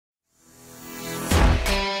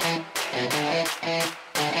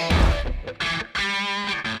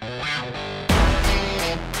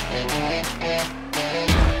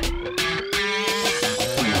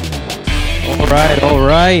All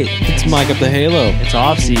right. It's Mike up the Halo. It's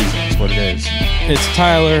off season. That's what it is. It's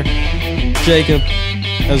Tyler, Jacob,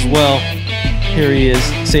 as well. Here he is.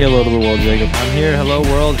 Say hello to the world, Jacob. I'm here. Hello,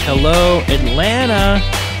 world. Hello, Atlanta.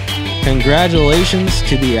 Congratulations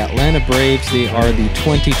to the Atlanta Braves. They are the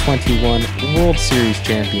 2021 World Series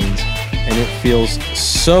champions, and it feels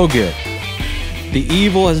so good. The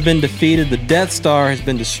evil has been defeated. The Death Star has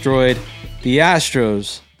been destroyed. The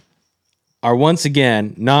Astros are once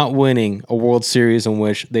again not winning a World Series in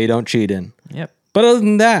which they don't cheat in. Yep. But other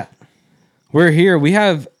than that, we're here. We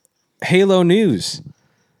have Halo news.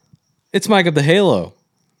 It's Mike up the Halo.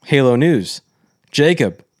 Halo news.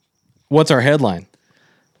 Jacob, what's our headline?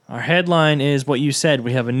 Our headline is what you said.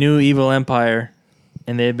 We have a new evil empire,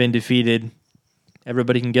 and they have been defeated.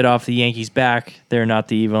 Everybody can get off the Yankees' back. They're not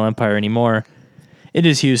the evil empire anymore. It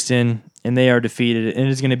is Houston, and they are defeated. And it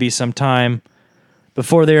is going to be some time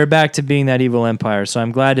before they are back to being that evil empire. So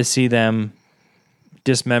I'm glad to see them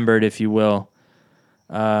dismembered, if you will.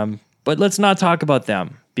 But let's not talk about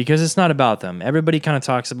them, because it's not about them. Everybody kind of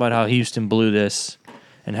talks about how Houston blew this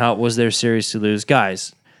and how it was their series to lose.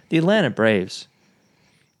 Guys, the Atlanta Braves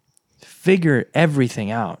figure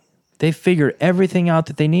everything out. They figure everything out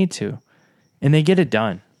that they need to, and they get it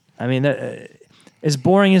done. I mean, as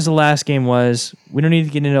boring as the last game was, we don't need to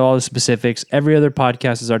get into all the specifics. Every other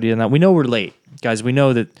podcast has already done that. We know we're late. Guys, we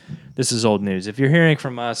know that this is old news. If you're hearing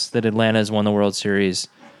from us that Atlanta has won the World Series,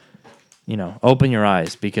 you know, open your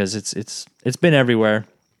eyes, because it's been everywhere.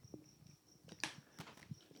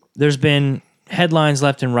 There's been headlines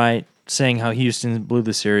left and right saying how Houston blew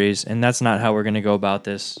the series, and that's not how we're going to go about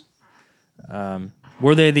this.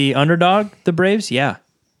 Were they the underdog, the Braves? Yeah.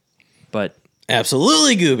 But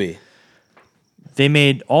Absolutely, Gooby. they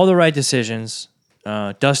made all the right decisions.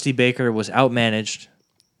 Dusty Baker was outmanaged.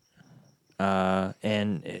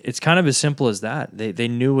 And it's kind of as simple as that. They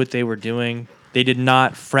knew what they were doing. They did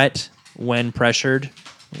not fret when pressured.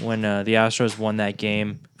 When the Astros won that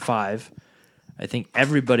game 5, I think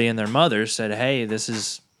everybody and their mothers said, "Hey, this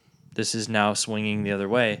is now swinging the other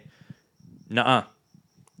way." Nuh-uh.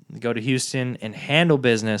 Go to Houston and handle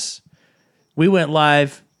business. We went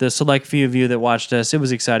live. The select few of you that watched us, it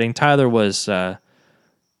was exciting. Tyler was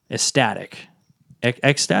ecstatic.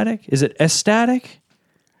 Ecstatic? Is it ecstatic?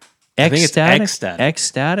 I think it's Ecstatic? ecstatic.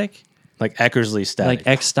 Ecstatic? Like Eckersley static. Like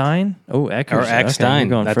Eckstein? Oh, Eckersley. or Eckstein. Okay, we're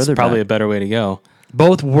going That's further probably back. a better way to go.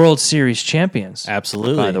 Both World Series champions.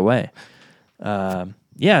 Absolutely. By the way.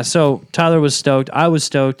 Yeah, so Tyler was stoked. I was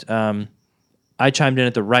stoked. I chimed in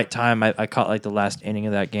at the right time. I caught like the last inning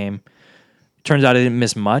of that game. Turns out I didn't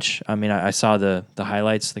miss much. I mean, I saw the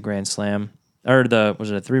highlights, the grand slam, or was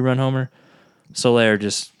it a 3-run homer? Soler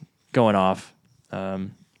just going off.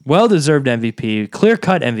 Well-deserved MVP,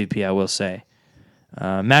 clear-cut MVP, I will say.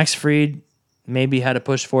 Max Fried maybe had to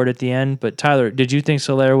push for it at the end, but Tyler, did you think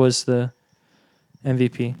Soler was the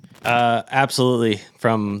MVP? Absolutely.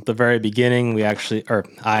 From the very beginning, I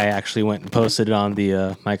actually went and posted it on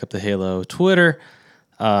the Mike Up the Halo Twitter.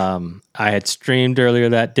 I had streamed earlier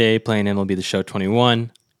that day playing MLB The Show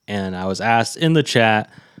 21, and I was asked in the chat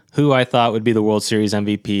who I thought would be the World Series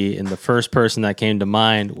MVP, and the first person that came to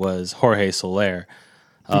mind was Jorge Soler.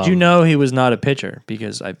 Did you know he was not a pitcher?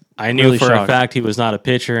 Because I knew really for shocked. a fact he was not a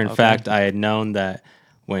pitcher. In Okay. fact, I had known that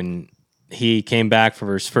when he came back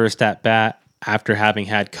for his first at-bat after having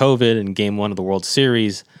had COVID in Game 1 of the World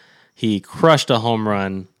Series, he crushed a home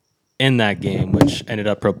run in that game, which ended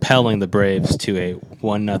up propelling the Braves to a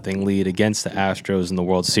 1-0 lead against the Astros in the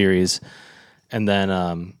World Series. And then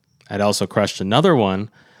I'd also crushed another one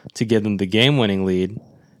to give them the game-winning lead,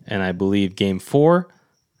 and I believe Game 4.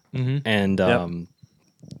 Mm-hmm. And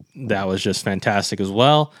that was just fantastic as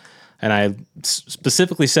well. And I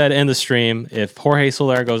specifically said in the stream, if Jorge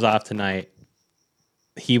Soler goes off tonight,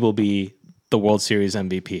 he will be the World Series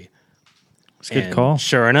MVP. It's a good call.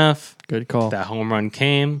 Sure enough, Good call. that home run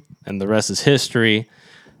came, and the rest is history.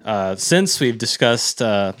 Since we've discussed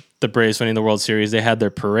the Braves winning the World Series, they had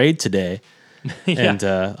their parade today, and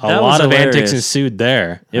a That lot was of antics hilarious. ensued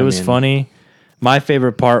there. It was funny. My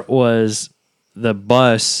favorite part was the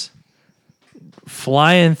bus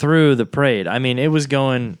flying through the parade. I mean, it was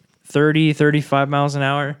going 30, 35 miles an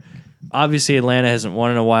hour. Obviously, Atlanta hasn't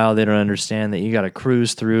won in a while. They don't understand that you got to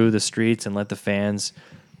cruise through the streets and let the fans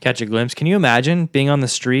catch a glimpse. Can you imagine being on the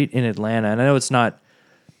street in Atlanta? And I know it's not,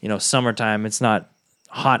 summertime. It's not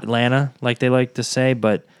hot Atlanta, like they like to say,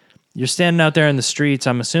 but you're standing out there in the streets,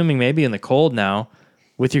 I'm assuming maybe in the cold now,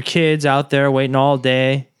 with your kids out there waiting all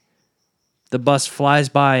day. The bus flies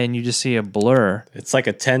by and you just see a blur. It's like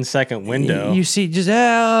a 10-second window. You see just,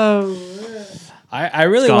 I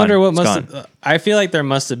really gone. wonder what It's must gone. have, I feel like there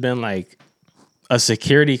must have been like a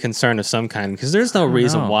security concern of some kind, because there's no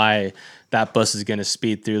reason know. why that bus is going to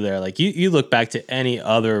speed through there. Like you look back to any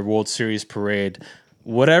other World Series parade,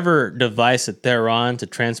 whatever device that they're on to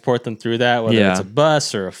transport them through that, whether it's a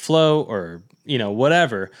bus or a float or,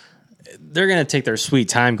 whatever, they're going to take their sweet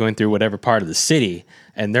time going through whatever part of the city.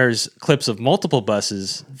 And there's clips of multiple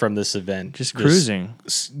buses from this event just cruising,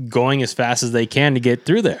 going as fast as they can to get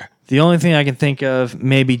through there. The only thing I can think of,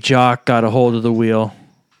 maybe Jock got a hold of the wheel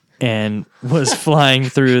and was flying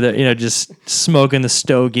through the, just smoking the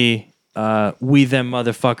stogie. We them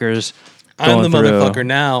motherfuckers. I'm the through. Motherfucker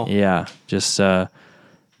now. Yeah, just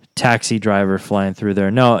taxi driver flying through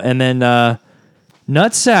there. No, and then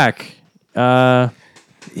Nutsack run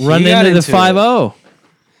into the 5-0.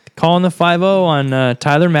 Calling the 5-0 on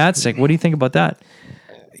Tyler Matzik. What do you think about that?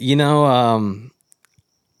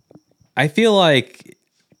 I feel like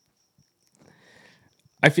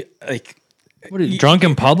what are you, drunk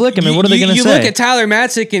in public? I mean, what are they going to say? You look at Tyler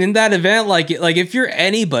Matzik, and in that event, like if you're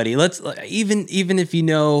anybody, even if you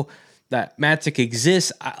know that Matzik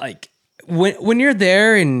exists, when you're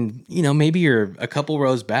there, and maybe you're a couple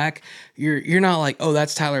rows back, you're not like, oh,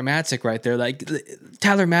 that's Tyler Matzik right there. Like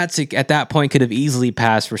Tyler Matzik at that point could have easily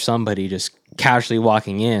passed for somebody just casually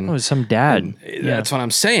walking in. Oh, some dad. That's what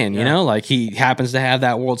I'm saying. Like he happens to have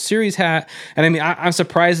that World Series hat, and I mean, I'm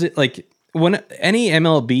surprised that when any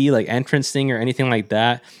MLB entrance thing or anything like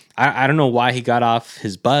that, I don't know why he got off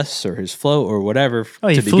his bus or his float or whatever. Oh,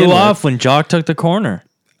 he flew off when Jock took the corner.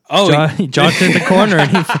 Oh, Jock took the corner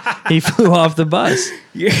and he flew off the bus.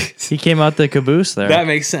 Yes. He came out the caboose there. That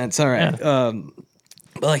makes sense. All right. Yeah.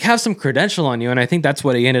 But have some credential on you, and I think that's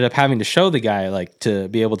what he ended up having to show the guy, to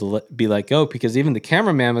be able to be let go, because even the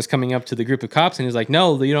cameraman was coming up to the group of cops and he was like,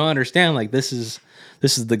 "No, you don't understand. This is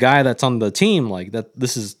the guy that's on the team.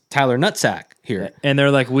 This is Tyler Nutsack here." And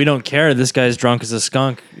they're like, "We don't care. This guy's drunk as a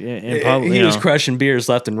skunk in public." He was crushing beers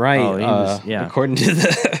left and right. Oh, he was, according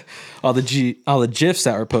to all the GIFs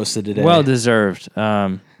that were posted today. Well deserved.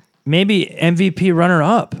 Maybe MVP runner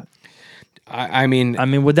up. I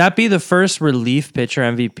mean, would that be the first relief pitcher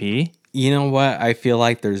MVP? You know what? I feel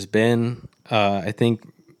like there's been. I think.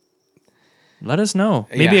 Let us know.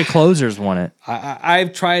 Maybe a closer's won it.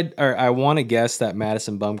 I've tried, or I want to guess that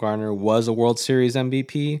Madison Bumgarner was a World Series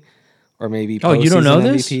MVP, or maybe you don't know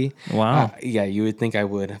MVP. This? Wow. Yeah, you would think I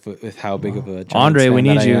would with how big of a Giants Andre, fan we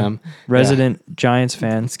need that you, I am. resident Giants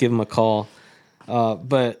fan. Let's give him a call.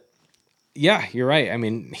 But yeah, you're right. I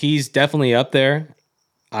mean, he's definitely up there.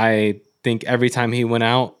 I think every time he went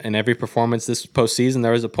out and every performance this postseason,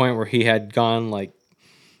 there was a point where he had gone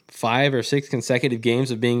 5 or 6 consecutive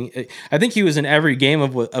games of being. I think he was in every game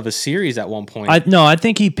of a series at one point. I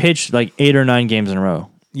think he pitched 8 or 9 games in a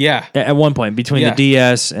row. Yeah, at one point between the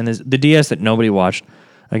DS and the DS that nobody watched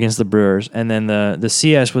against the Brewers, and then the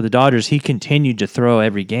CS with the Dodgers. He continued to throw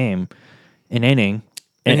every game, an inning,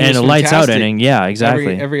 and a lights out inning. Yeah,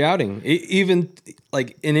 exactly. Every outing, even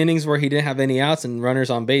in innings where he didn't have any outs and runners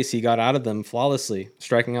on base, he got out of them flawlessly,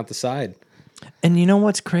 striking out the side. And you know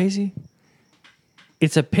what's crazy?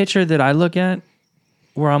 It's a pitcher that I look at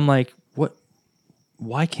where I'm like, what?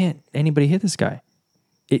 Why can't anybody hit this guy?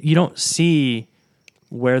 You don't see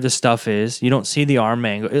where the stuff is. You don't see the arm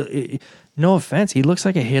angle. No offense, he looks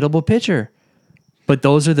like a hittable pitcher. But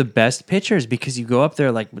those are the best pitchers, because you go up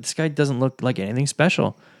there this guy doesn't look like anything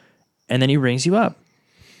special, and then he rings you up.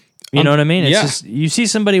 You know what I mean? It's just, you see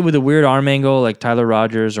somebody with a weird arm angle like Tyler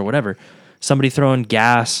Rogers or whatever, somebody throwing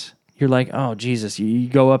gas. You're like, oh Jesus! You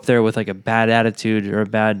go up there with a bad attitude or a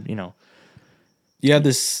bad, You have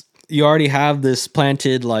this. You already have this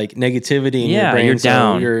planted negativity in your brain. You're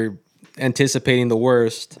down. So you're anticipating the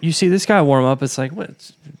worst. You see this guy warm up. It's like, what?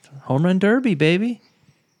 It's home run derby, baby.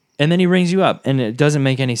 And then he rings you up, and it doesn't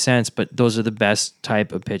make any sense. But those are the best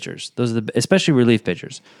type of pitchers. Those are especially relief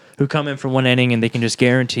pitchers who come in for one inning and they can just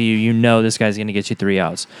guarantee you, this guy's going to get you 3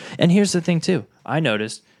 outs. And here's the thing too. I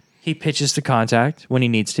noticed he pitches to contact when he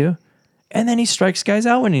needs to. And then he strikes guys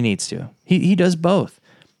out when he needs to. He does both.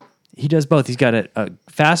 He does both. He's got a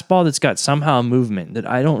fastball that's got somehow a movement that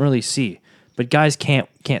I don't really see. But guys can't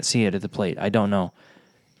see it at the plate. I don't know.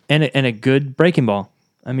 And a good breaking ball.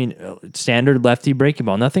 I mean, standard lefty breaking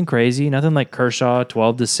ball. Nothing crazy. Nothing like Kershaw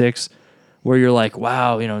 12-6 where you're like,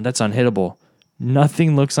 wow, that's unhittable.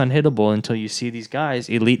 Nothing looks unhittable until you see these guys,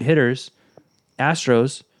 elite hitters,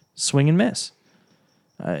 Astros, swing and miss.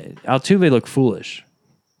 Altuve looked foolish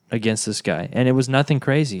against this guy, and it was nothing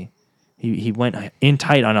crazy. He went in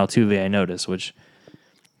tight on Altuve, I noticed, which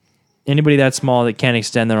anybody that small that can't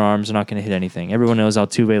extend their arms are not going to hit anything. Everyone knows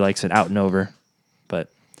Altuve likes it out and over. But,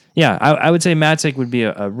 yeah, I would say Matzik would be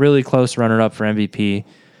a really close runner-up for MVP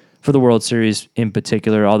for the World Series in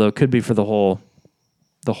particular, although it could be for the whole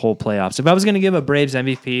the whole playoffs. If I was going to give a Braves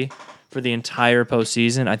MVP for the entire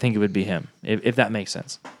postseason, I think it would be him, if that makes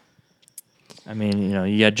sense. I mean,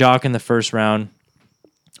 you got Jock in the first round,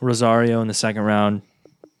 Rosario in the second round,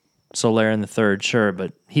 Soler in the third, sure,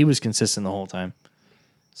 but he was consistent the whole time.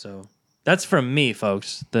 So that's from me,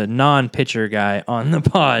 folks, the non-pitcher guy on the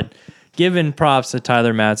pod, giving props to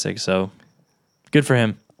Tyler Matzik. So good for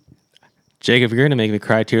him. Jacob, you're going to make me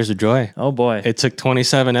cry tears of joy. Oh, boy. It took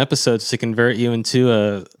 27 episodes to convert you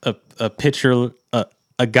into a pitcher,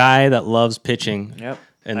 a guy that loves pitching. Yep.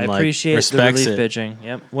 And I appreciate the respects relief pitching.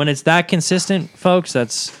 Yep. When it's that consistent, folks,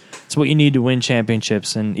 that's what you need to win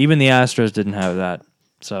championships. And even the Astros didn't have that.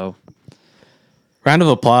 So, round of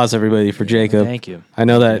applause, everybody, for Jacob. Thank you. I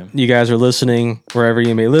know that you guys are listening wherever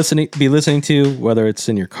you may be listening to, whether it's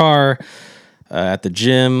in your car, at the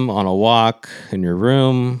gym, on a walk, in your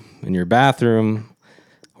room, in your bathroom,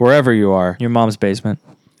 wherever you are. Your mom's basement.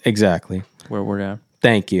 Exactly. Where we're at.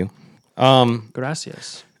 Thank you.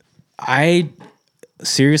 Gracias. I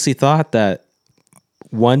seriously thought that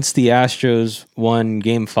once the Astros won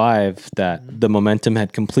Game 5, that the momentum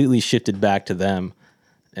had completely shifted back to them.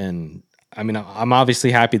 And I mean, I'm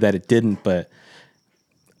obviously happy that it didn't, but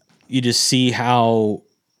you just see how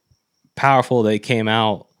powerful they came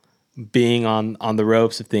out being on the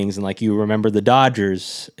ropes of things. And like, you remember the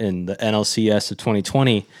Dodgers in the NLCS of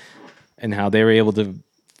 2020 and how they were able to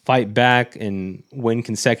fight back and win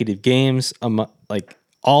consecutive games, like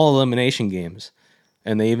all elimination games.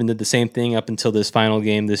 And they even did the same thing up until this final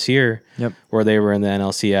game this year, where they were in the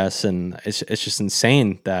NLCS. And it's just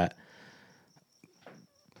insane that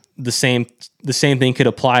the same thing could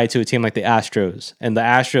apply to a team like the Astros. And the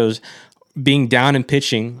Astros being down in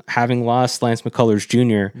pitching, having lost Lance McCullers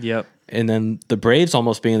Jr. Yep. And then the Braves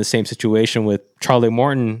almost being in the same situation with Charlie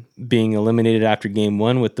Morton being eliminated after Game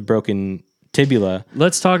 1 with the broken tibia.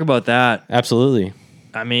 Let's talk about that. Absolutely.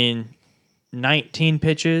 I mean, 19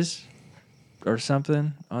 pitches or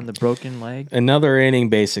something on the broken leg. Another inning,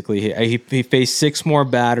 basically. He faced 6 more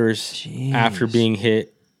batters after being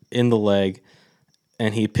hit in the leg,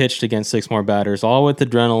 and he pitched against 6 more batters, all with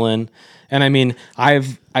adrenaline. And I mean,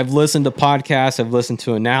 I've listened to podcasts, I've listened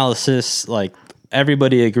to analysis. Like,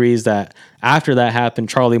 everybody agrees that after that happened,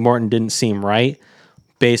 Charlie Morton didn't seem right,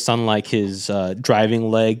 based on like his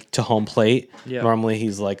driving leg to home plate. Yep. Normally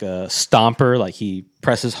he's like a stomper, like he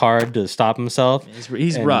presses hard to stop himself.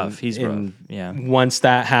 He's rough. He's rough. Yeah. Once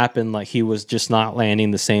that happened, like he was just not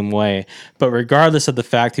landing the same way. But regardless of the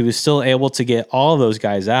fact, he was still able to get all of those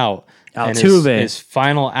guys out. Altuve. And his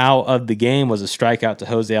final out of the game was a strikeout to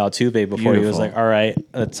Jose Altuve before he was like, all right,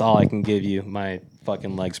 that's all I can give you. My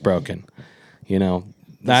fucking leg's broken. You know,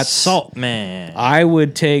 that's Salt Man. I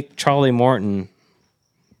would take Charlie Morton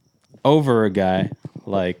over a guy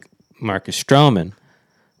like Marcus Stroman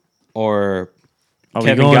or Are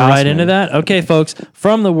Kevin we going Gausman. right into that? Okay, folks,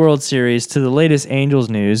 from the World Series to the latest Angels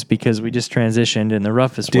news, because we just transitioned in the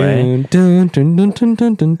roughest way. Dun, dun, dun, dun,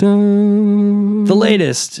 dun, dun, dun. The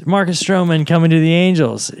latest, Marcus Stroman coming to the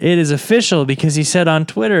Angels. It is official because he said on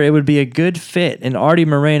Twitter it would be a good fit, and Artie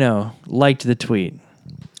Moreno liked the tweet.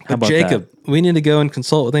 How about Jacob, we need to go and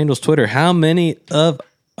consult with Angels Twitter. How many of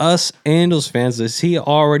us Angels fans does he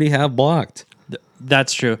already have blocked?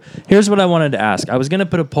 That's true. Here's what I wanted to ask. I was going to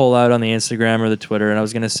put a poll out on the Instagram or the Twitter, and I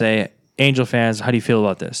was going to say, Angel fans, how do you feel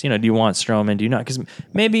about this? You know, do you want Stroman? Do you not? Because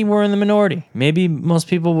maybe we're in the minority. Maybe most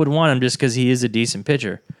people would want him just because he is a decent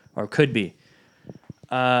pitcher, or could be.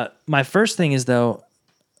 My first thing is, though,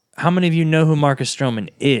 how many of you know who Marcus Stroman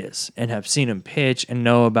is and have seen him pitch and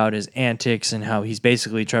know about his antics and how he's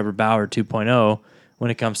basically Trevor Bauer 2.0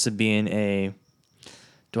 when it comes to being a...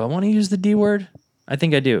 Do I want to use the D word? I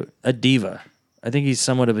think I do. A diva. I think he's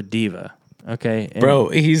somewhat of a diva. Okay, and Bro,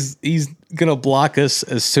 he's gonna block us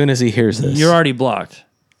as soon as he hears this. you're already blocked.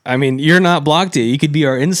 I mean, you're not blocked yet. You could be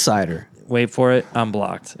our insider. Wait for it. I'm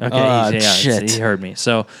blocked. Okay, shit. He heard me.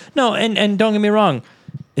 So no, and don't get me wrong.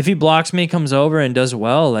 If he blocks me, comes over and does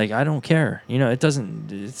well, like I don't care. You know,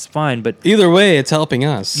 it's fine. But Either way, it's helping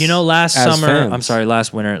us. you know, last as summer, fans. I'm sorry,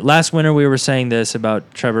 last winter. Last winter we were saying this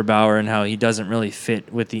about Trevor Bauer and how he doesn't really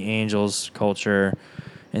fit with the Angels culture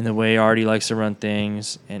and the way Artie likes to run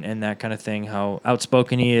things and that kind of thing, how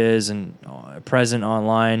outspoken he is and present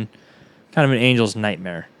online. Kind of an Angels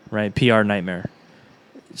nightmare, right? PR nightmare.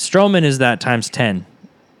 Stroman is that times 10,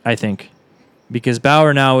 I think. Because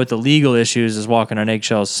Bauer now with the legal issues is walking on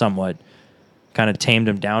eggshells somewhat. Kind of tamed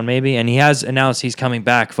him down maybe. And he has announced he's coming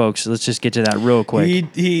back, folks. So let's just get to that real quick.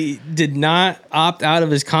 He did not opt out of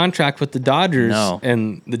his contract with the Dodgers. No.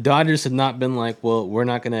 And the Dodgers have not been like, well, we're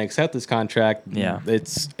not going to accept this contract. Yeah.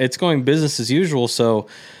 It's going business as usual. So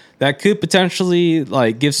that could potentially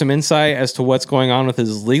like give some insight as to what's going on with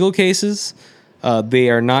his legal cases. They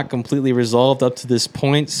are not completely resolved up to this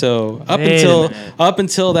point. So up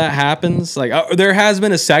until that happens, like there has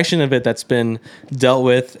been a section of it that's been dealt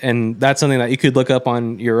with, and that's something that you could look up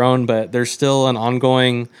on your own. But there's still an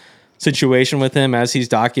ongoing situation with him as he's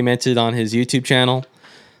documented on his YouTube channel.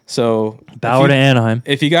 So Bauer to Anaheim.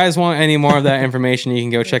 If you guys want any more of that information, you can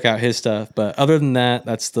go check out his stuff. But other than that,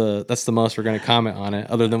 that's the most we're going to comment on it.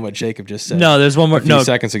 Other than what Jacob just said. No, there's one more. A few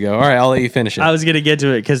seconds ago. All right, I'll let you finish it. I was going to get to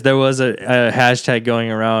it because there was a hashtag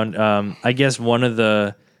going around. I guess one of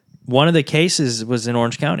the cases was in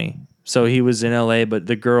Orange County. So he was in LA, but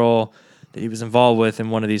the girl that he was involved with in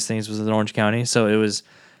one of these things was in Orange County. So it was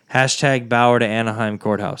hashtag Bauer to Anaheim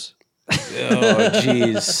courthouse. Oh,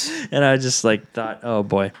 jeez. And I just like thought, oh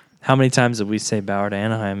boy, how many times did we say Bauer to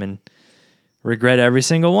Anaheim and regret every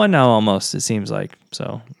single one now almost, it seems like.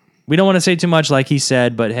 So we don't want to say too much like he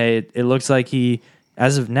said, but hey, it looks like he,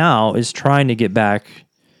 as of now, is trying to get back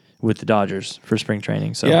with the Dodgers for spring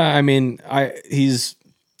training. So yeah, I mean, he's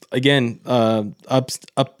again up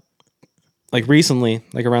like recently,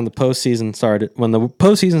 like around the postseason started. When the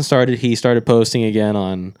postseason started, he started posting again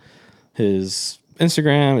on his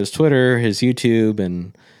Instagram, his Twitter, his YouTube,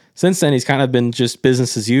 and since then he's kind of been just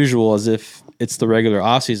business as usual, as if it's the regular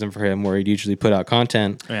off season for him, where he'd usually put out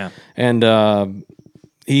content. Yeah, and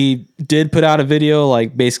he did put out a video,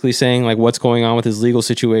 like basically saying like what's going on with his legal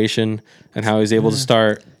situation and how he's able to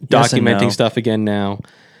start documenting stuff again now.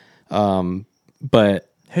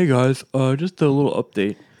 But hey guys, just a little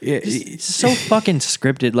update. It's so fucking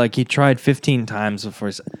scripted. Like he tried 15 times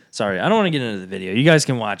before. Sorry, I don't want to get into the video. You guys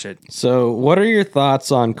can watch it. So, what are your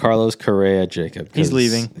thoughts on Carlos Correa, Jacob? He's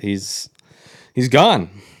leaving. He's gone.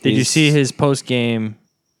 Did you see his post game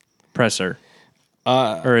presser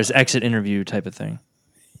or his exit interview type of thing?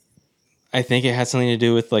 I think it had something to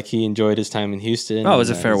do with like he enjoyed his time in Houston. Oh, it was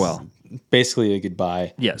a farewell. Basically a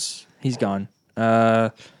goodbye. Yes, he's gone.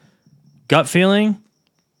 Gut feeling.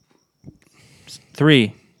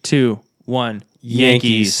 3, 2, 1.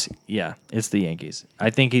 Yankees. Yeah, it's the Yankees. I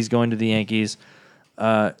think he's going to the Yankees.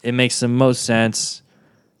 It makes the most sense.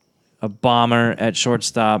 A bomber at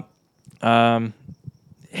shortstop.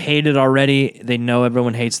 Hated already. They know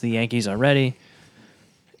everyone hates the Yankees already.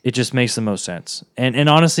 It just makes the most sense. And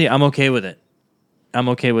honestly, I'm okay with it. I'm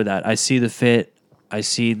okay with that. I see the fit. I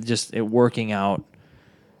see just it working out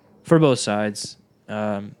for both sides.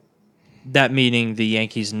 That meaning the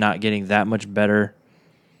Yankees not getting that much better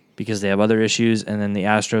because they have other issues, and then the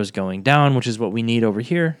Astros going down, which is what we need over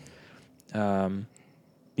here.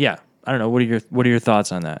 Yeah, I don't know. What are your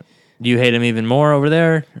thoughts on that? Do you hate him even more over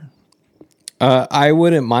there? I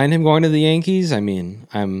wouldn't mind him going to the Yankees. I mean,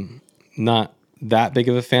 I'm not that big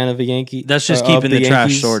of a fan of the Yankees. That's just keeping the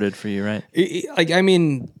trash sorted for you, right? Like, I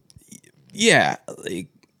mean, yeah. Like,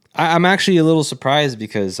 I'm actually a little surprised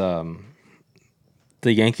because the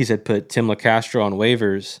Yankees had put Tim LeCastro on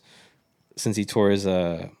waivers since he tore his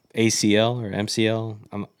ACL or MCL.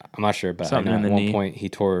 I'm not sure, but I know at one point he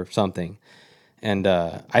tore something. And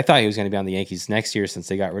I thought he was going to be on the Yankees next year since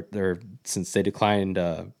they declined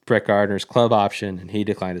Brett Gardner's club option and he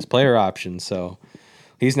declined his player option. So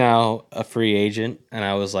he's now a free agent. And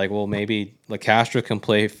I was like, well, maybe LeCastro can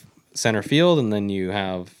play center field, and then you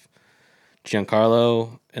have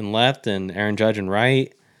Giancarlo in left and Aaron Judge in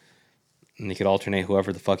right. And you could alternate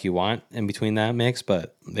whoever the fuck you want in between that mix,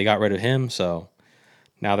 but they got rid of him, so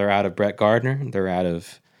now they're out of Brett Gardner. They're out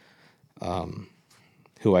of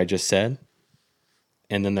who I just said.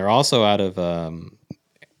 And then they're also out of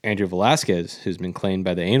Andrew Velasquez, who's been claimed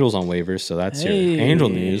by the Angels on waivers, so that's your Angel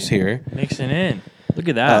news here. Mixing in. Look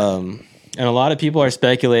at that. And a lot of people are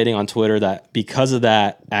speculating on Twitter that because of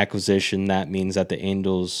that acquisition, that means that the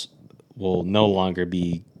Angels will no longer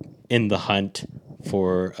be in the hunt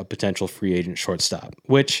for a potential free agent shortstop,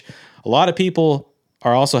 which a lot of people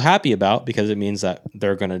are also happy about because it means that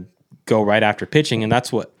they're going to go right after pitching, and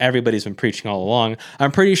that's what everybody's been preaching all along.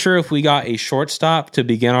 I'm pretty sure if we got a shortstop to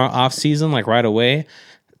begin our offseason, like right away,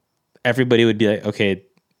 everybody would be like, okay,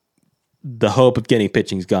 the hope of getting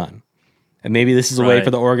pitching's gone. And maybe this is a way for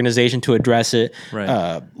the organization to address it.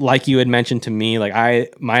 Right. Like you had mentioned to me, like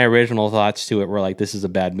my original thoughts to it were like, this is a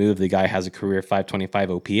bad move. The guy has a career 525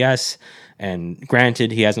 OPS, and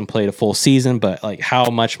granted, he hasn't played a full season, but like, how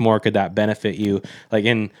much more could that benefit you?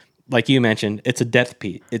 Like you mentioned, it's a depth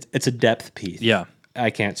piece. It's a depth piece. Yeah, I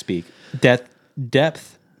can't speak.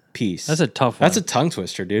 Depth piece. That's a tough one. That's a tongue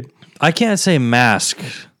twister, dude. I can't say mask.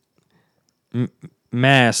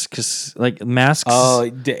 Masks, like masks. Oh,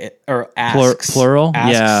 or asks. Plural.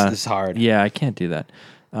 Asks yeah, is hard. Yeah, I can't do that.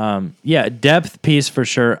 Yeah, depth piece for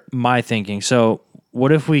sure. My thinking. So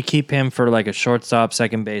what if we keep him for like a shortstop,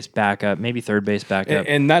 second base backup, maybe third base backup?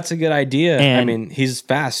 And that's a good idea. I And- mean, he's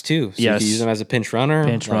fast too. So Yes. you use him as a pinch runner.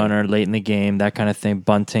 Pinch runner late in the game, that kind of thing.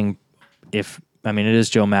 Bunting, it is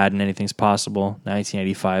Joe Madden, anything's possible.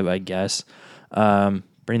 1985, I guess.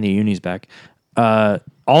 Bring the unis back.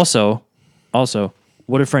 Also,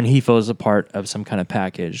 what if Rengifo is a part of some kind of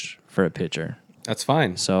package for a pitcher? That's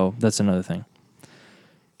fine. So that's another thing.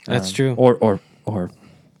 That's true. Or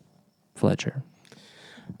Fletcher.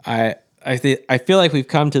 I feel like we've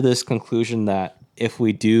come to this conclusion that if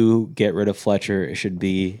we do get rid of Fletcher, it should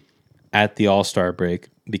be at the All-Star break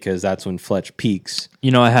because that's when Fletch peaks.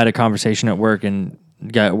 You know, I had a conversation at work, and a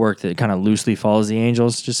guy at work that kind of loosely follows the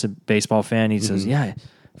Angels, just a baseball fan. He says, "Yeah,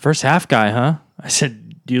 first half guy, huh?" I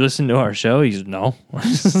said, "Do you listen to our show?" He said, "No." I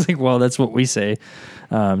was like, "Well, that's what we say."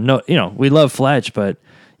 No, we love Fletch, but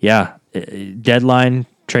yeah, deadline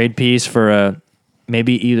trade piece for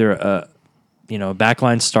maybe either a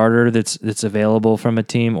backline starter that's available from a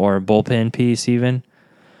team, or a bullpen piece even.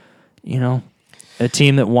 A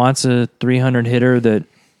team that wants a 300 hitter that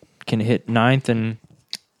can hit ninth and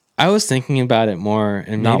I was thinking about it more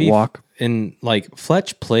and not maybe walk. And like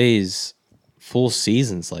Fletch plays full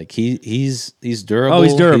seasons. Like he's durable. Oh,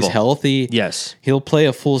 he's durable. He's healthy. Yes. He'll play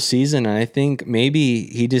a full season, and I think maybe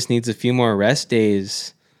he just needs a few more rest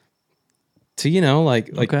days to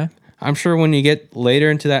Okay. I'm sure when you get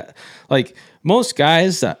later into that, like most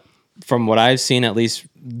guys that, from what I've seen at least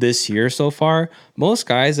this year so far, most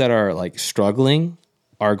guys that are like struggling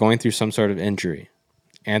are going through some sort of injury.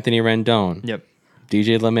 Anthony Rendon, Yep.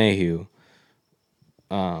 DJ LeMahieu,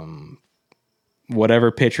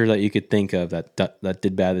 whatever pitcher that you could think of that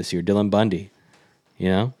did bad this year, Dylan Bundy,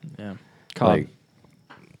 Yeah. Cobb. like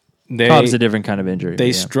Cobb's a different kind of injury. they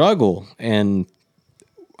yeah. struggle, and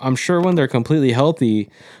I'm sure when they're completely healthy,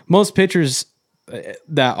 most pitchers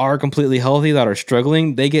that are completely healthy that are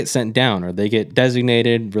struggling, they get sent down or they get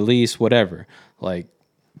designated, released, whatever. Like,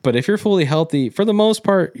 but if you're fully healthy, for the most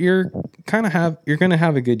part, you're going to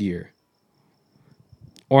have a good year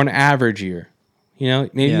or an average year. Maybe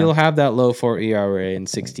Yeah. you'll have that low 4 ERA and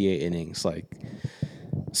 68 innings. Like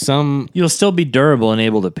You'll still be durable and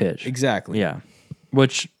able to pitch. exactly. Yeah.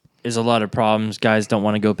 Which is a lot of problems. Guys don't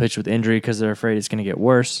want to go pitch with injury because they're afraid it's going to get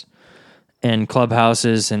worse. And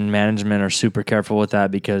clubhouses and management are super careful with that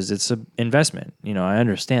because it's an investment. I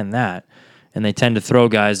understand that. And they tend to throw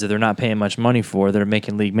guys that they're not paying much money for, that are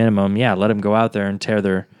making league minimum. Yeah, let them go out there and tear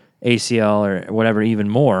their ACL or whatever even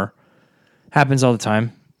more. Happens all the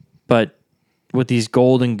time. But with these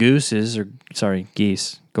golden geese.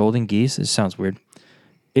 Golden geese? It sounds weird.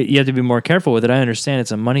 You have to be more careful with it. I understand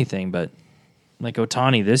it's a money thing, but like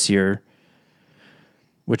Ohtani this year,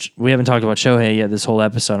 which we haven't talked about Shohei yet this whole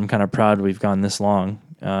episode. I'm kind of proud we've gone this long.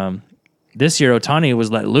 This year, Ohtani was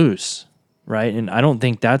let loose, right? And I don't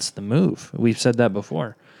think that's the move. We've said that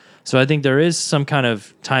before. So I think there is some kind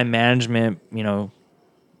of time management,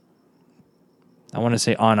 I want to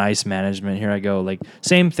say on ice management. Here I go. Like,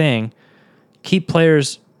 same thing. Keep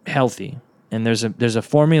players healthy. And there's a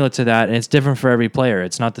formula to that, and it's different for every player.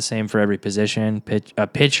 It's not the same for every position. A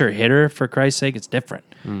pitcher, hitter, for Christ's sake, it's different.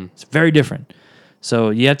 It's very different. So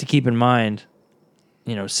you have to keep in mind,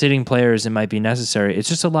 sitting players, it might be necessary. It's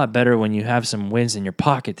just a lot better when you have some wins in your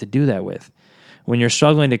pocket to do that with. When you're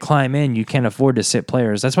struggling to climb in, you can't afford to sit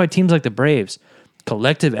players. That's why teams like the Braves,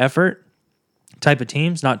 collective effort type of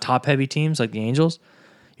teams, not top-heavy teams like the Angels,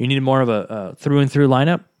 you need more of a through-and-through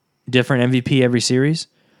lineup, different MVP every series.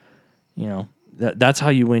 That's how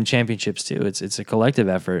you win championships too. It's a collective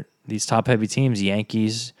effort. These top-heavy teams,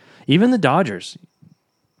 Yankees, even the Dodgers,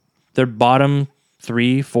 their bottom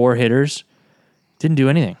 3-4 hitters didn't do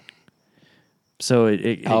anything. So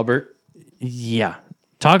Albert. Yeah,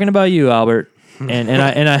 talking about you, Albert, and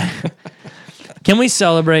I. Can we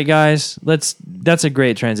celebrate, guys? That's a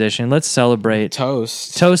great transition. Let's celebrate.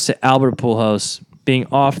 Toast to Albert Pujols being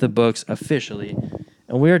off the books officially,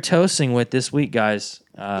 and we are toasting with this week, guys.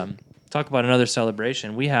 Talk about another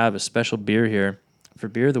celebration. We have a special beer here for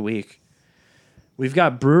Beer of the Week. We've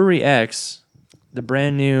got Brewery X, the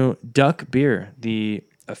brand new Duck beer, the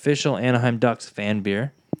official Anaheim Ducks fan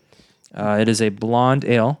beer. It is a blonde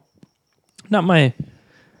ale. Not my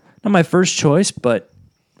first choice, but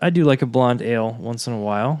I do like a blonde ale once in a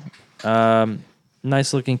while.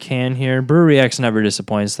 Nice looking can here. Brewery X never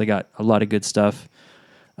disappoints. They got a lot of good stuff.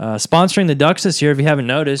 Sponsoring the Ducks this year, if you haven't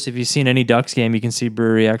noticed, if you've seen any Ducks game, you can see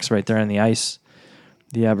Brewery X right there on the ice,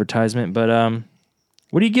 the advertisement. But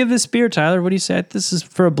what do you give this beer, Tyler? What do you say? This is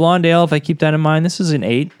for a blonde ale, if I keep that in mind. This is an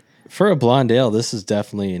 8. For a blonde ale, this is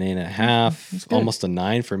definitely an 8.5, almost a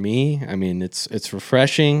 9 for me. I mean, it's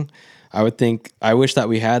refreshing. I wish that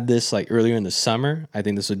we had this like earlier in the summer. I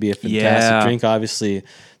think this would be a fantastic drink. Obviously,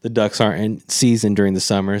 the Ducks aren't in season during the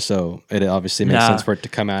summer, so it obviously makes sense for it to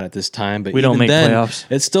come out at this time. But we don't make playoffs.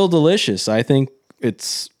 It's still delicious. I think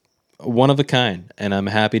it's one of a kind, and I'm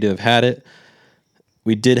happy to have had it.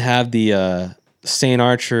 We did have the St.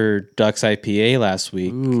 Archer Ducks IPA last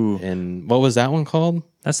week. Ooh. And what was that one called?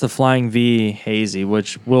 That's the Flying V Hazy,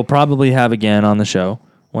 which we'll probably have again on the show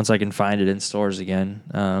once I can find it in stores again.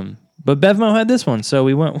 But Bevmo had this one, so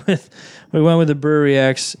we went with the Brewery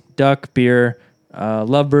X Duck beer.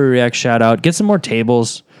 Love Brewery X, shout out. Get some more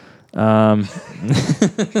tables. We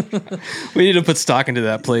need to put stock into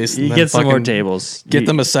that place. You get some more tables. Get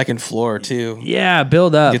them a second floor too. Yeah,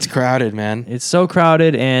 build up. It's crowded, man. It's so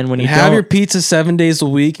crowded, and when you have your pizza 7 days a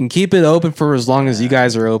week and keep it open for as long as you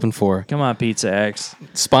guys are open for. Come on, Pizza X.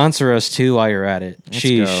 Sponsor us too while you're at it.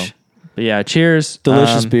 Sheesh. Go. But yeah, cheers.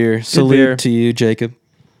 Delicious beer. Salute beer. to you, Jacob.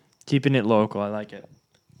 Keeping it local. I like it.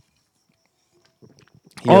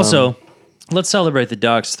 Also, let's celebrate the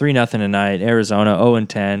Ducks. 3-0 tonight. Arizona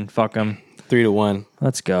 0-10. Fuck them. 3-1.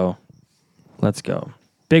 Let's go.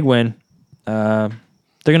 Big win. They're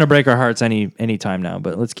gonna break our hearts any time now,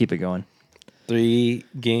 but let's keep it going.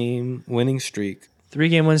 3-game winning streak.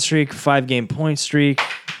 3-game win streak. 5-game point streak.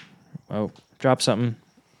 Oh, drop something.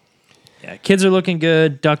 Yeah, kids are looking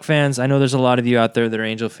good. Duck fans. I know there's a lot of you out there that are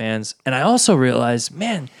Angel fans, and I also realized,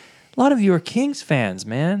 man, a lot of you are Kings fans,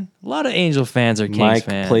 man. A lot of Angel fans are Kings fans.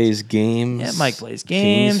 Mike plays games. Yeah, Mike plays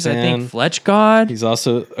games. I think Fletch God. He's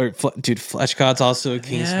also, Fletch God's also a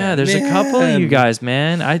Kings fan. Yeah, there's a couple of you guys,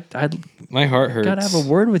 man. My heart hurts. Gotta have a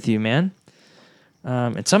word with you, man.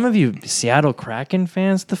 And some of you Seattle Kraken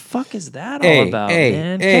fans, the fuck is that all about,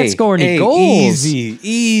 man? Can't score any goals.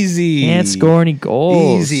 Easy. Can't score any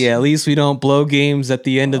goals. Easy. At least we don't blow games at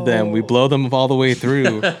the end of them. We blow them all the way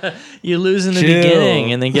through. You lose in the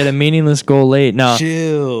beginning and then get a meaningless goal late. No,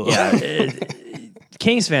 chill. Yeah,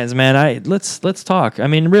 Kings fans, man. Let's talk. I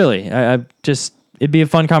mean, really, I just it'd be a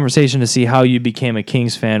fun conversation to see how you became a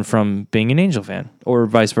Kings fan from being an Angel fan, or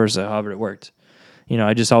vice versa, however it worked.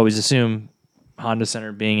 I just always assume Honda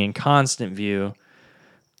Center being in constant view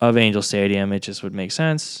of Angel Stadium, it just would make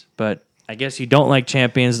sense. But I guess you don't like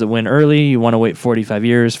champions that win early. You want to wait 45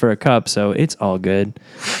 years for a cup, so it's all good.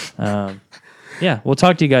 Yeah, we'll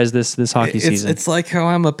talk to you guys this hockey season. It's like how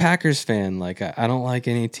I'm a Packers fan. Like I don't like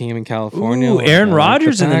any team in California. Ooh, Aaron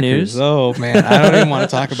Rodgers in the news. Oh man, I don't even want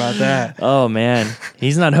to talk about that. Oh man,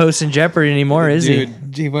 he's not hosting Jeopardy anymore, is he?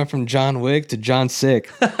 Dude, he went from John Wick to John Sick.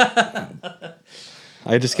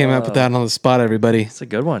 I just came up with that on the spot, everybody. It's a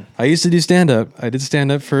good one. I used to do stand-up. I did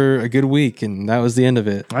stand-up for a good week, and that was the end of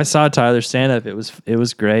it. I saw Tyler stand-up. It was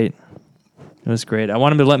great. It was great. I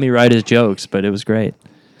want him to let me write his jokes, but it was great.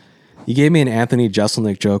 You gave me an Anthony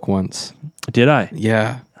Jeselnik joke once. Did I?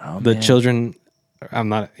 Yeah. Oh, the man. children, I'm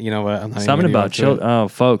not, you know what? I'm not Something about children. Oh,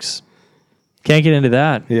 folks. Can't get into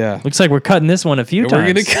that. Yeah. Looks like we're cutting this one a few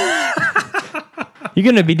times. You're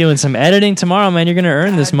going to be doing some editing tomorrow, man. You're going to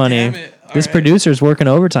earn this money. This producer's working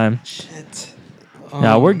overtime. Shit.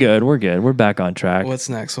 No, we're good. We're back on track. What's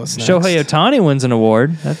next? Shohei Ohtani wins an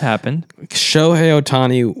award. That happened. Shohei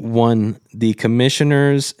Ohtani won the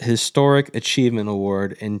Commissioner's Historic Achievement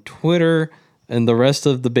Award, and Twitter and the rest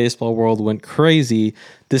of the baseball world went crazy,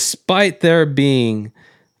 despite there being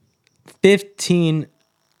 15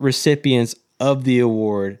 recipients of the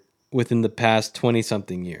award within the past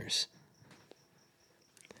 20-something years.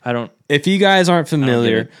 If you guys aren't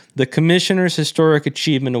familiar, the Commissioner's Historic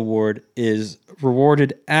Achievement Award is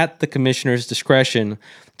rewarded at the Commissioner's discretion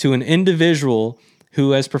to an individual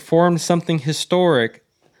who has performed something historic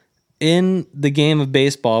in the game of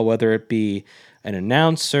baseball, whether it be an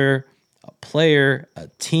announcer, a player, a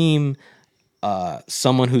team,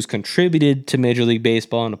 someone who's contributed to Major League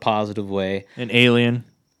Baseball in a positive way. An alien.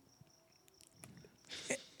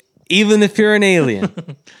 Even if you're an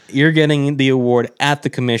alien, you're getting the award at the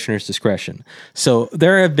Commissioner's discretion. So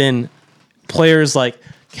there have been players like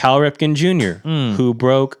Cal Ripken Jr., who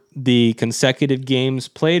broke the consecutive games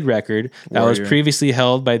played record that was previously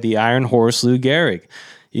held by the Iron Horse Lou Gehrig.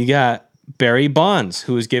 You got Barry Bonds,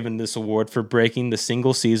 who was given this award for breaking the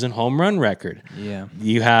single season home run record. Yeah.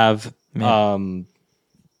 You have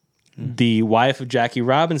the wife of Jackie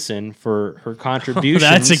Robinson for her contributions.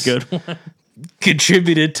 That's a good one.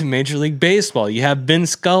 Contributed to Major League Baseball. You have Ben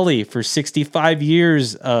Scully for 65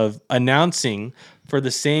 years of announcing for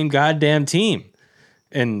the same goddamn team.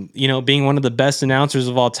 And, being one of the best announcers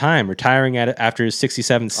of all time, retiring after his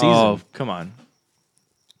 67th season. Oh, come on.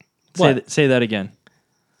 Say that again.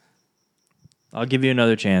 I'll give you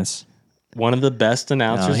another chance. One of the best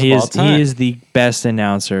announcers he of all is time. he is the best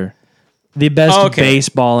announcer. The best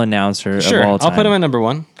baseball announcer of all time. I'll put him at number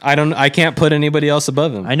one. I can't put anybody else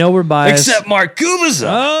above him. I know we're biased. Except Mark Gubicza.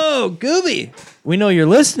 Oh, Gooby. We know you're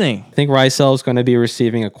listening. I think Rysel is going to be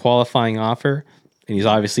receiving a qualifying offer, and he's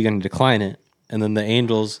obviously going to decline it. And then the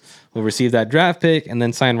Angels will receive that draft pick and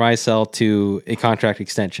then sign Rysel to a contract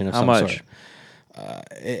extension of some sort.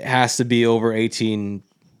 It has to be over 18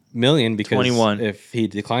 million because 21. If he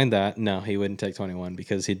declined that, no, he wouldn't take 21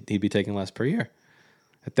 because he'd be taking less per year.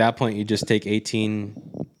 At that point, you just take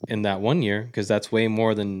 18 in that 1 year because that's way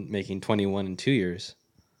more than making 21 in 2 years.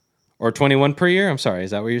 Or 21 per year? I'm sorry.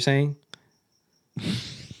 Is that what you're saying?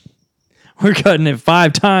 We're cutting it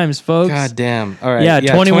 5 times, folks. God damn. All right. Yeah,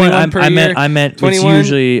 21 per year. I meant 21, it's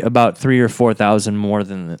usually about 3,000 or 4,000 more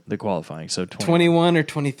than the qualifying. So 21 or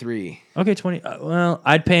 23. Okay, 20. Well,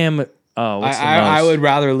 I'd pay him. I would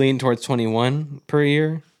rather lean towards 21 per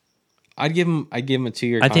year. I'd give him a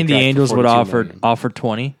 2-year contract. I think the Angels would $42 offer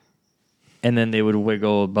 20, and then they would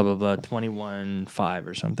wiggle 21.5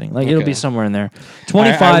 or something. Like it'll be somewhere in there.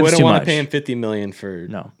 25 is too much. I wouldn't want to pay him $50 million for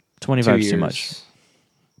 25 is too much.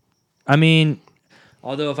 I mean,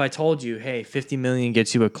 although if I told you, hey, $50 million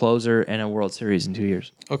gets you a closer and a World Series in 2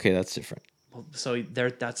 years. Okay, that's different. So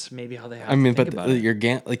that's maybe how they have.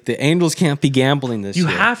 The Angels can't be gambling this year.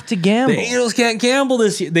 You have to gamble. The Angels can't gamble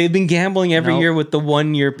this year. They've been gambling every year with the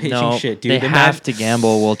 1 year pitching shit, dude. They have to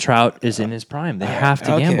gamble. Well, Trout is in his prime. They have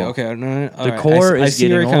to gamble. Okay. No. The core is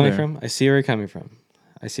getting older. I see where you're coming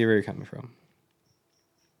from.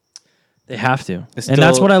 They have to. And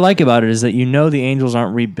that's what I like about it is that the Angels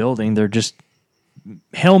aren't rebuilding. They're just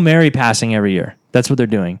Hail Mary passing every year. That's what they're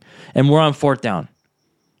doing. And we're on 4th down.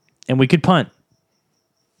 And we could punt.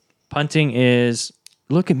 Punting is,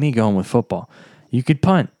 look at me going with football. You could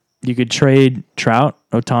punt. You could trade Trout,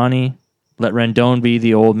 Ohtani, let Rendon be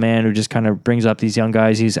the old man who just kind of brings up these young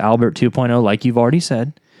guys. He's Albert 2.0, like you've already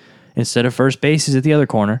said. Instead of first base, he's at the other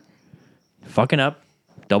corner. Fucking up.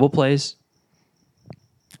 Double plays.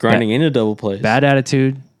 Grinding into double plays. Bad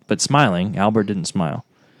attitude, but smiling. Albert didn't smile.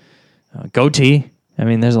 Goatee. I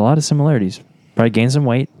mean, there's a lot of similarities. Probably gained some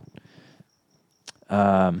weight.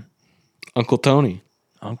 Uncle Tony.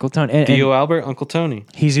 Theo Albert, Uncle Tony.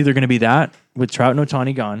 He's either going to be that with Trout and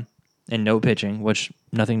Ohtani gone and no pitching, which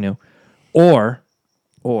nothing new, or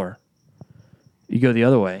you go the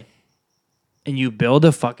other way and you build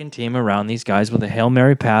a fucking team around these guys with a Hail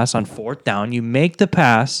Mary pass on 4th down. You make the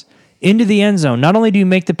pass into the end zone. Not only do you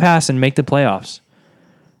make the pass and make the playoffs,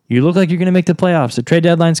 you look like you're going to make the playoffs. The trade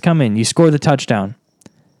deadline's coming. You score the touchdown.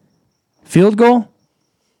 Field goal?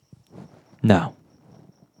 No.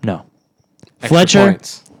 Extra Fletcher,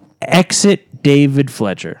 points. Exit David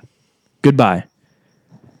Fletcher. Goodbye.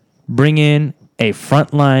 Bring in a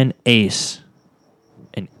frontline ace.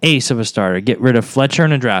 An ace of a starter. Get rid of Fletcher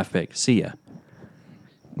and a draft pick. See ya.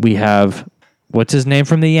 We have, what's his name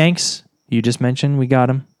from the Yanks? You just mentioned we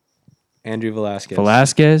got him. Andrew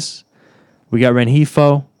Velasquez. We got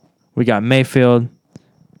Rengifo. We got Mayfield.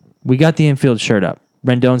 We got the infield shirt up.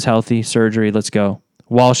 Rendon's healthy. Surgery. Let's go.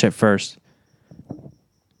 Walsh at first.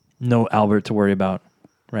 No Albert to worry about,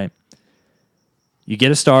 right? You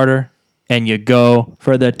get a starter, and you go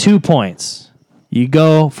for the 2 points. You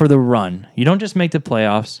go for the run. You don't just make the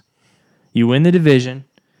playoffs. You win the division,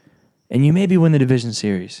 and you maybe win the division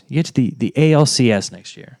series. You get to the ALCS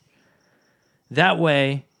next year. That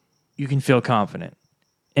way, you can feel confident.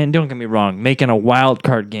 And don't get me wrong, making a wild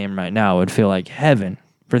card game right now would feel like heaven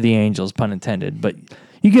for the Angels, pun intended. But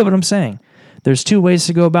you get what I'm saying. There's 2 ways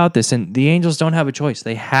to go about this, and the Angels don't have a choice.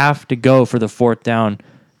 They have to go for the 4th down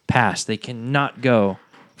pass. They cannot go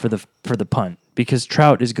for the punt because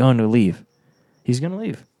Trout is going to leave. He's going to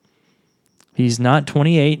leave. He's not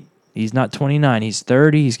 28. He's not 29. He's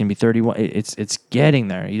 30. He's going to be 31. It's getting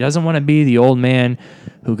there. He doesn't want to be the old man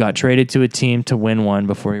who got traded to a team to win one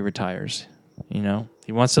before he retires.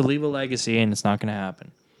 He wants to leave a legacy, and it's not going to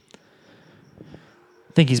happen.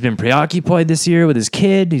 I think he's been preoccupied this year with his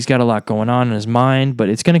kid. He's got a lot going on in his mind, but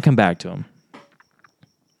it's going to come back to him.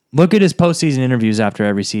 Look at his postseason interviews after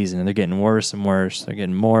every season, and they're getting worse and worse. They're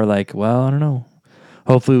getting more like, well, I don't know.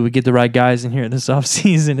 Hopefully we get the right guys in here this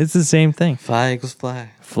offseason. It's the same thing. Fly, Eagles, fly.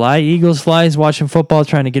 Fly, Eagles, fly. He's watching football,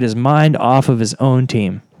 trying to get his mind off of his own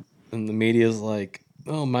team. And the media's like,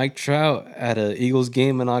 oh, Mike Trout at an Eagles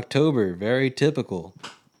game in October. Very typical.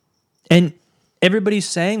 And everybody's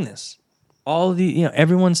saying this.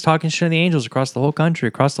 Everyone's talking shit on the Angels across the whole country,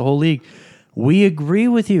 across the whole league. We agree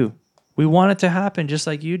with you. We want it to happen just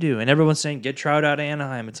like you do. And everyone's saying, get Trout out of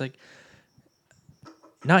Anaheim. It's like,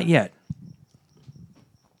 not yet.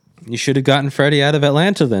 You should have gotten Freddie out of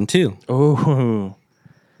Atlanta then, too. Oh.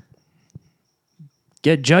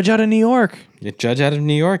 Get Judge out of New York. Get Judge out of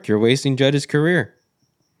New York. You're wasting Judge's career.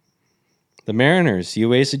 The Mariners, you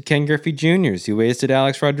wasted Ken Griffey Jr. You wasted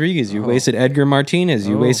Alex Rodriguez. You wasted Edgar Martinez.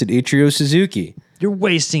 You wasted Ichiro Suzuki. You're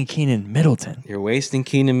wasting Keenan Middleton. You're wasting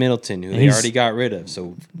Keenan Middleton, who they already got rid of.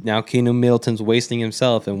 So now Keenan Middleton's wasting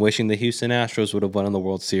himself and wishing the Houston Astros would have won in the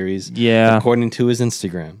World Series. Yeah. According to his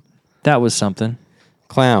Instagram. That was something.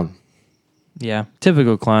 Clown. Yeah.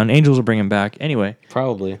 Typical clown. Angels will bring him back. Anyway.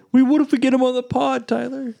 Probably. What if we get him on the pod,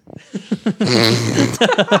 Tyler?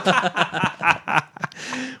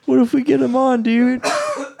 What if we get him on, dude?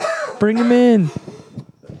 Bring him in.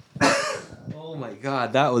 Oh my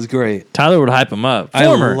God, that was great. Tyler would hype him up. I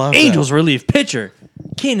Former love Angels that. relief pitcher,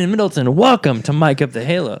 Keenan Middleton. Welcome to Mike Up the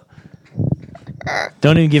Halo.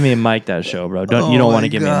 Don't even give me a mic that show, bro. You don't want to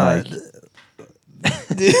give me a mic.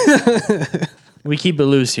 We keep it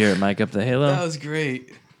loose here at Mike Up the Halo. That was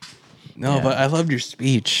great. No, Yeah. but I loved your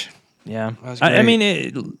speech. Yeah. was I great.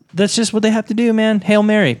 mean, that's just what they have to do, man. Hail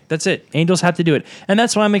Mary. That's it. Angels have to do it. And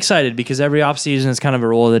that's why I'm excited, because every offseason is kind of a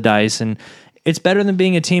roll of the dice. And it's better than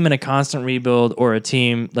being a team in a constant rebuild or a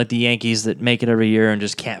team like the Yankees that make it every year and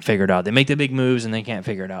just can't figure it out. They make the big moves and they can't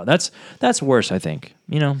figure it out. That's worse, I think.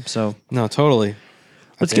 So No, totally.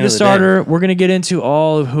 let's the get end a of the starter. We're going to get into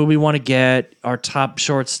all of who we want to get, our top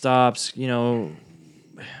shortstops. We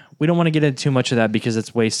don't want to get into too much of that because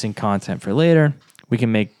it's wasting content for later. We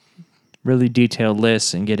can make really detailed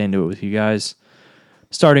lists and get into it with you guys,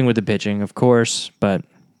 starting with the pitching, of course. But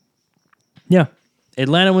yeah,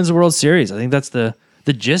 Atlanta wins the World Series. I think that's the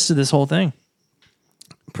gist of this whole thing.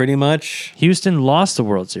 Pretty much. Houston lost the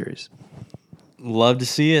World Series. Love to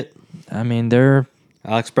see it. I mean, they're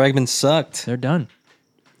Alex Bregman sucked. done.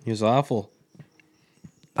 He was awful.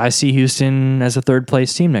 I see Houston as a third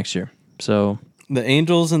place team next year. So, The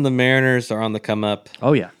Angels and the Mariners are on the come up.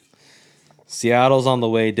 oh yeah, Seattle's on the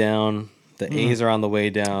way down. The A's are on the way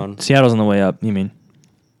down. Seattle's on the way up. You mean?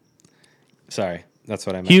 Sorry, that's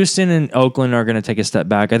what I meant. Houston and Oakland are going to take a step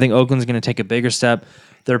back. I think Oakland's going to take a bigger step.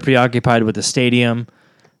 They're preoccupied with the stadium.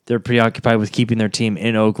 They're preoccupied with keeping their team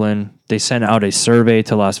in Oakland. They sent out a survey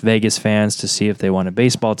to Las Vegas fans to see if they want a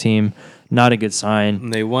baseball team. Not a good sign.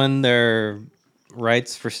 They won their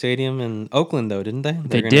rights for stadium in Oakland, though, didn't they? They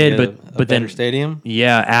They're gonna did, get but a then better stadium.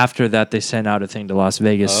 Yeah, after that, they sent out a thing to Las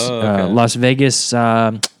Vegas. Oh, okay. Las Vegas,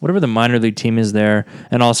 whatever the minor league team is there,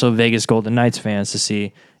 and also Vegas Golden Knights fans to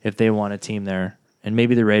see if they want a team there. And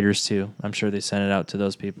maybe the Raiders, too. I'm sure they sent it out to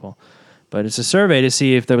those people. But it's a survey to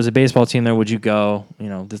see if there was a baseball team there, would you go?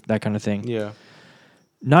 That kind of thing. Yeah.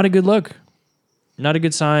 Not a good look. Not a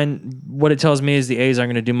good sign. What it tells me is the A's aren't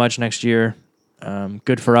going to do much next year.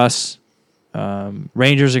 Good for us.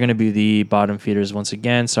 Rangers are going to be the bottom feeders once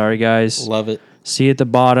again. Sorry, guys. Love it. See you at the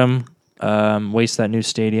bottom. Waste that new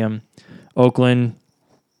stadium. Oakland,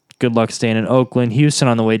 good luck staying in Oakland. Houston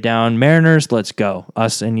on the way down. Mariners, let's go.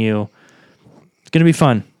 Us and you. It's going to be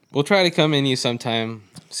fun. We'll try to come in you sometime.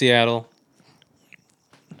 Seattle.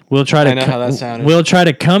 We'll try to I know how that sounded. We'll try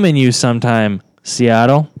to come in you sometime.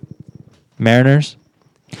 Seattle. Mariners.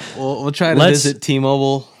 We'll try to Let's- visit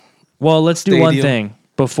T-Mobile. Well, let's do one Stadium. thing.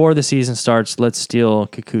 Before the season starts, let's steal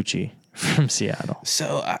Kikuchi from Seattle.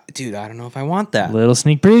 So, dude, I don't know if I want that. Little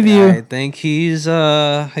sneak I preview. think he's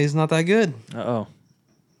not that good. Uh-oh.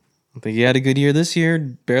 I think he had a good year this year.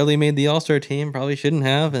 Barely made the All-Star team. Probably shouldn't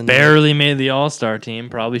have. And Barely made the All-Star team.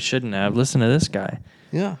 Probably shouldn't have. Listen to this guy.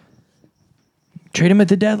 Yeah. Trade him at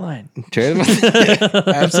the deadline. Trade him.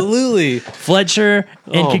 Absolutely. Fletcher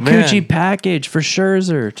and Oh, Kikuchi man. package for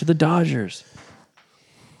Scherzer to the Dodgers.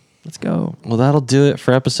 Let's go. Well, that'll do it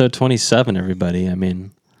for episode 27, everybody. I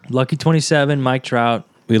mean, Lucky 27, Mike Trout.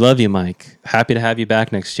 we love you, Mike. Happy to have you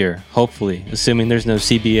back next year. Hopefully, assuming there's no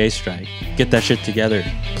CBA strike. Get that shit together,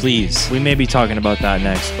 please. We may be talking about that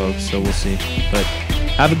next, folks, so we'll see. But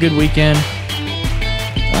have a good weekend.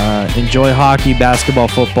 Enjoy hockey, basketball,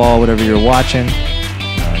 football, whatever you're watching.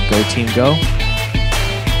 Go team, go.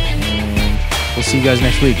 And we'll see you guys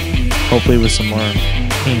next week. Hopefully with some more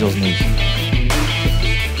Angels news.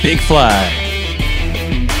 Big fly.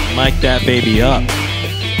 Mic that baby up.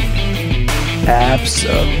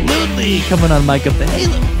 Absolutely. Coming on Mike Up the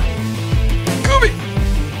Halo.